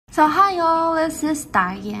So hi y'all, this is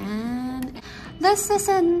Diane. This is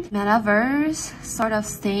a Metaverse sort of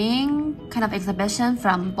thing, kind of exhibition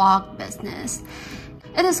from Vogue Business.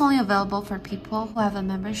 It is only available for people who have a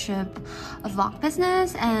membership of Vogue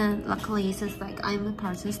Business, and luckily since I'm a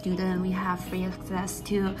part-time student, we have free access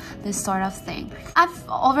to this sort of thing. I've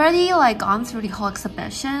already gone through the whole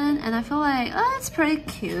exhibition, and I feel like it's pretty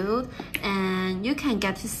cute, and you can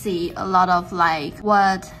get to see a lot of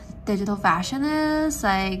what digital fashion is,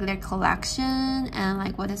 their collection,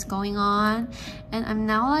 and what is going on. And I'm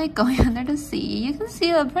now going under the sea. You can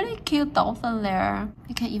see a pretty cute dolphin there.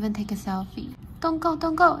 You can even take a selfie. Don't go,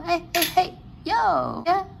 hey, yo!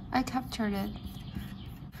 Yeah, I captured it.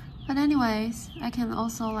 But anyways, I can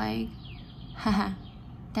also haha,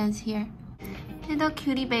 dance here. Little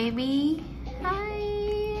cutie baby.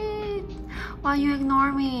 Hi! Why you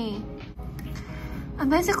ignore me? And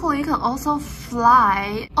basically, you can also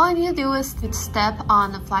fly. All you need to do is to step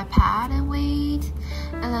on the fly pad and wait,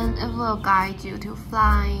 and then it will guide you to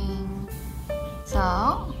flying.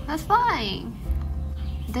 So, let's fly!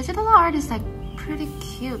 Digital art is pretty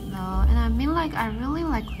cute though, and I mean I really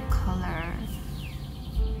like the color.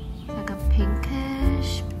 It's a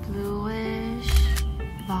pinkish, bluish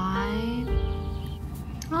vibe.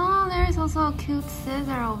 Oh, there's also a cute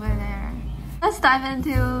scissor over there. Let's dive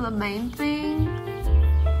into the main thing.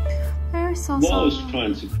 There's also... What I was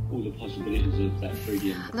trying to all the possibilities of that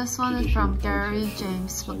 3D. This one is from Gary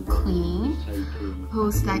James McLean,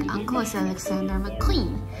 who's Uncle is Alexander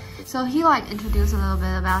McLean. So he introduced a little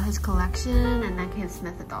bit about his collection and his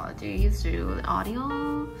methodology through the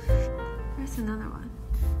audio. There's another one.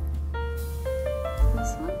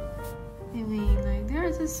 This one? I mean, there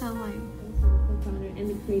is just some and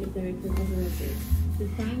the creative director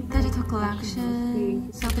of digital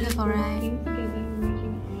collection, so beautiful, right?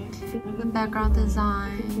 The background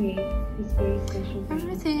design,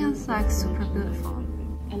 everything is super beautiful.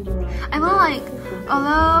 I mean,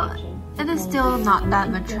 although it is still not that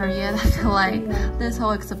mature yet, I feel this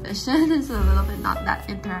whole exhibition is a little bit not that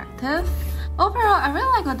interactive. Overall, I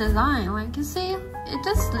really like the design. You see, it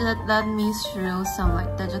just led me through some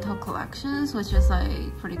digital collections, which is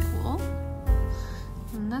pretty cool.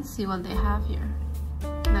 And let's see what they have here.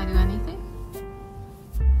 Can I do anything?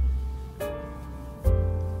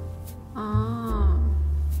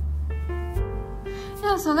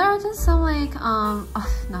 Yeah, so there are just some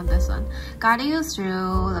not this one, guiding you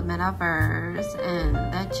through the metaverse and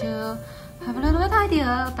let you have a little bit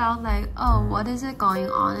idea about oh, what is it going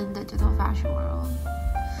on in digital fashion world.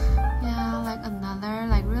 Yeah, another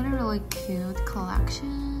really cute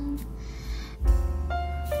collection.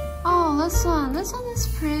 Oh, this one is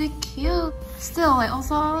pretty cute. Still, I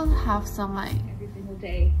also have some every single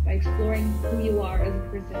day by exploring who you are as a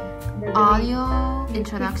person. Audio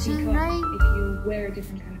introduction, right? If you wear a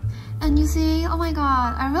different kind of... And you see, oh my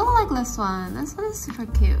god, I really like this one. This one is super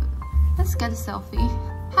cute. Let's get a selfie.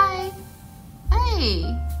 Hi! Hey!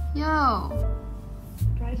 Yo!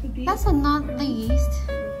 That's a not least.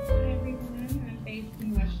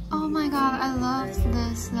 Oh my god, I love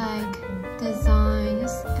this design.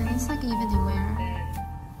 And it's even anywhere.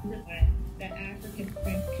 That African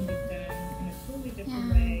print can be done in a totally different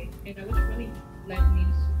way. And that was really led me to...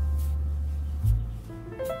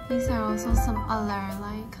 These are also some other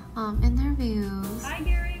interviews. Hi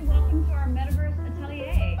Gary, welcome to our Metaverse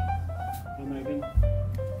Atelier. Hi Megan.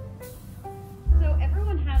 So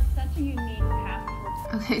everyone has such a unique path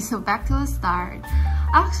towards... Okay, so back to the start.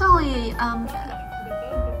 Actually,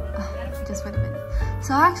 just wait a minute.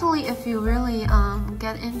 So actually, if you really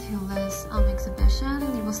get into this exhibition,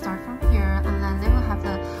 you will start from here, and then they will have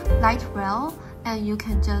the light rail, and you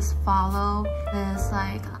can just follow this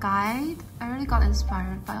guide. I really got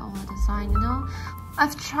inspired by all the design,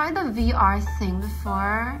 I've tried the VR thing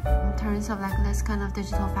before in terms of this kind of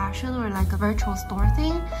digital fashion or a virtual store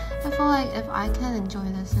thing. I feel if I can enjoy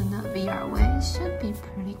this in a VR way, it should be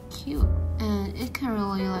pretty cute. And it can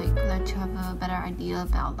really let you have a better idea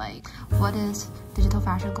about what is digital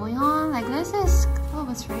fashion going on. This is, oh,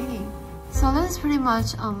 it's raining. So this is pretty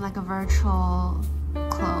much a virtual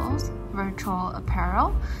clothes, virtual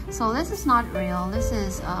apparel. So this is not real. This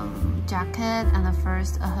is jacket, and the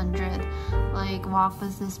first 100 Vogue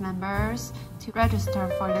Business members to register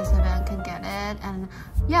for this event can get it. And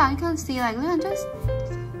yeah, you can see they can just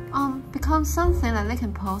become something that they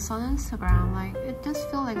can post on Instagram. It just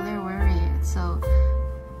feels they're wearing it. So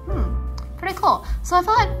pretty cool. So I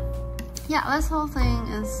feel yeah, this whole thing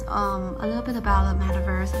is a little bit about the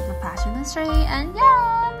metaverse and the fashion industry, and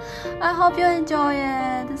yeah, I hope you enjoy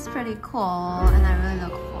it. It's pretty cool, and I really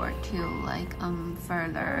look forward to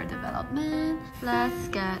further development. Let's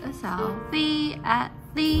get a selfie at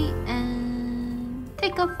The end.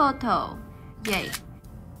 Take a photo. Yay.